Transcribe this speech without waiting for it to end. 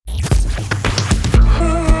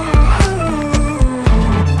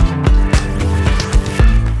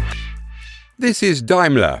This is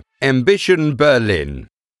Daimler, MBition Berlin.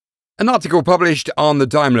 An article published on the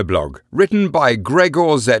Daimler blog, written by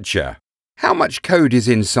Gregor Zetscher. How much code is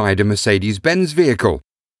inside a Mercedes-Benz vehicle?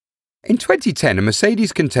 In 2010, a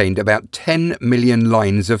Mercedes contained about 10 million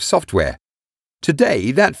lines of software.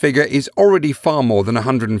 Today, that figure is already far more than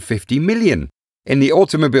 150 million. In the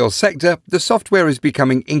automobile sector, the software is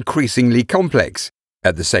becoming increasingly complex.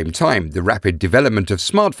 At the same time, the rapid development of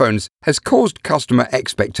smartphones has caused customer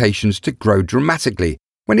expectations to grow dramatically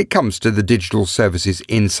when it comes to the digital services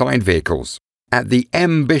inside vehicles. At the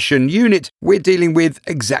MBition unit, we're dealing with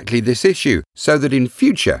exactly this issue, so that in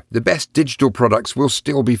future, the best digital products will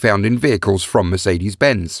still be found in vehicles from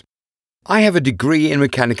Mercedes-Benz. I have a degree in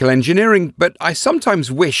mechanical engineering, but I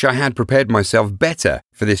sometimes wish I had prepared myself better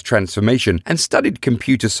for this transformation and studied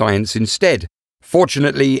computer science instead.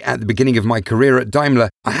 Fortunately, at the beginning of my career at Daimler,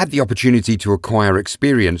 I had the opportunity to acquire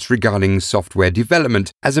experience regarding software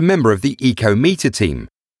development as a member of the Ecometer team.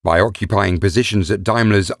 By occupying positions at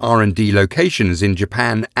Daimler's R&D locations in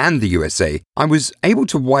Japan and the USA, I was able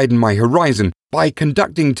to widen my horizon by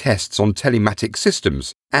conducting tests on telematic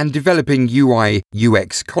systems and developing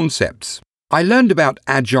UI/UX concepts. I learned about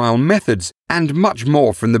agile methods and much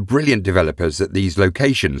more from the brilliant developers at these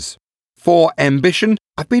locations. For MBition,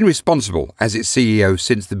 I've been responsible as its CEO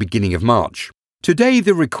since the beginning of March. Today,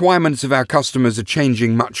 the requirements of our customers are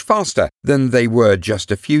changing much faster than they were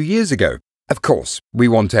just a few years ago. Of course, we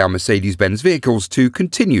want our Mercedes-Benz vehicles to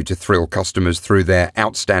continue to thrill customers through their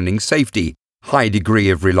outstanding safety, high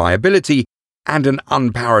degree of reliability, and an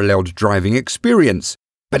unparalleled driving experience.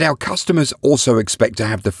 But our customers also expect to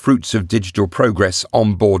have the fruits of digital progress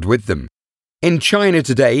on board with them. In China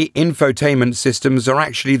today, infotainment systems are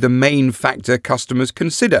actually the main factor customers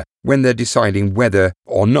consider when they're deciding whether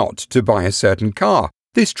or not to buy a certain car.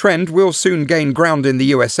 This trend will soon gain ground in the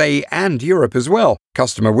USA and Europe as well.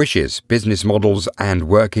 Customer wishes, business models, and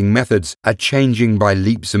working methods are changing by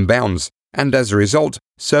leaps and bounds, and as a result,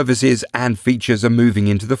 services and features are moving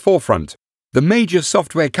into the forefront. The major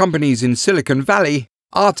software companies in Silicon Valley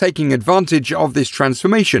are taking advantage of this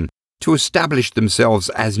transformation to establish themselves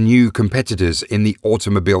as new competitors in the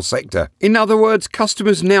automobile sector. In other words,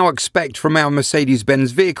 customers now expect from our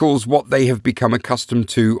Mercedes-Benz vehicles what they have become accustomed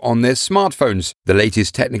to on their smartphones: the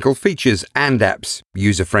latest technical features and apps,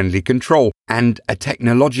 user-friendly control, and a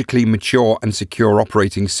technologically mature and secure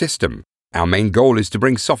operating system. Our main goal is to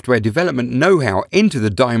bring software development know-how into the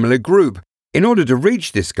Daimler Group. In order to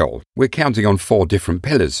reach this goal, we're counting on 4 different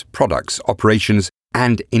pillars: products, operations,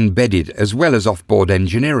 and embedded as well as off-board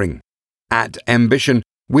engineering. At MBition,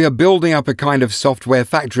 we are building up a kind of software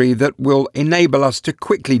factory that will enable us to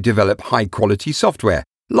quickly develop high-quality software,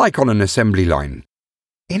 like on an assembly line.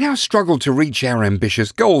 In our struggle to reach our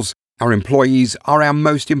ambitious goals, our employees are our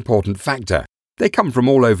most important factor. They come from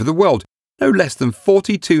all over the world. No less than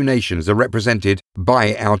 42 nations are represented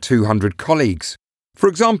by our 200 colleagues. For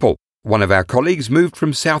example, one of our colleagues moved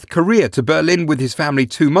from South Korea to Berlin with his family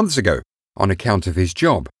 2 months ago on account of his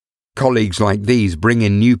job. Colleagues like these bring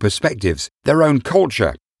in new perspectives, their own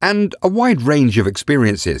culture, and a wide range of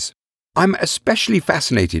experiences. I'm especially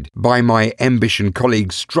fascinated by my MBition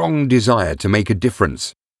colleagues' strong desire to make a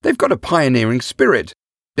difference. They've got a pioneering spirit.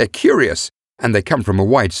 They're curious, and they come from a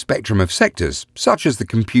wide spectrum of sectors, such as the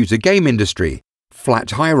computer game industry.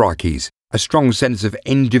 Flat hierarchies, a strong sense of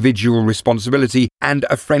individual responsibility, and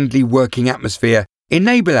a friendly working atmosphere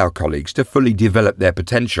enable our colleagues to fully develop their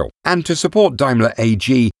potential and to support Daimler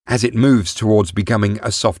AG as it moves towards becoming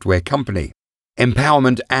a software company.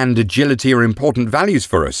 Empowerment and agility are important values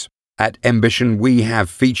for us. At MBition, we have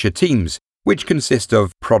feature teams, which consist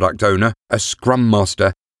of product owner, a scrum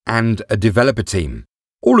master, and a developer team,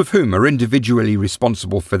 all of whom are individually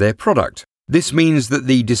responsible for their product. This means that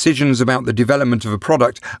the decisions about the development of a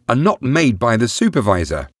product are not made by the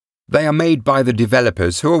supervisor. They are made by the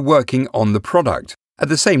developers who are working on the product. At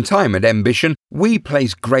the same time, at MBition, we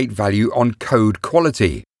place great value on code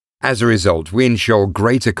quality. As a result, we ensure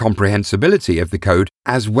greater comprehensibility of the code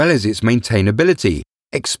as well as its maintainability,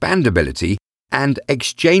 expandability, and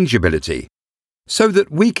exchangeability, so that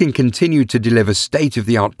we can continue to deliver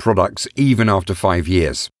state-of-the-art products even after 5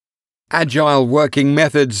 years. Agile working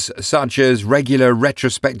methods, such as regular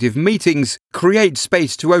retrospective meetings, create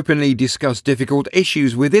space to openly discuss difficult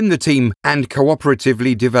issues within the team and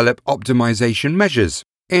cooperatively develop optimization measures.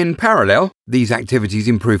 In parallel, these activities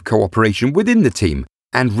improve cooperation within the team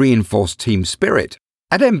and reinforce team spirit.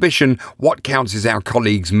 At MBition, what counts is our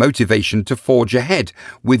colleagues' motivation to forge ahead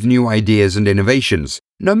with new ideas and innovations,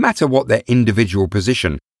 no matter what their individual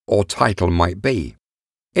position or title might be.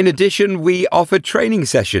 In addition, we offer training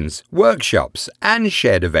sessions, workshops, and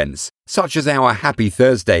shared events, such as our Happy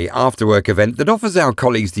Thursday after-work event that offers our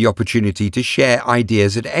colleagues the opportunity to share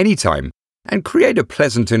ideas at any time and create a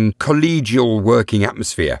pleasant and collegial working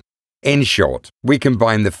atmosphere. In short, we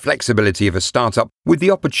combine the flexibility of a startup with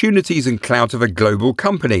the opportunities and clout of a global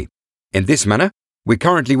company. In this manner, we're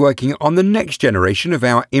currently working on the next generation of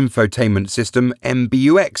our infotainment system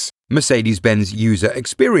MBUX, Mercedes-Benz User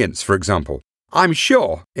Experience, for example. I'm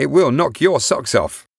sure it will knock your socks off.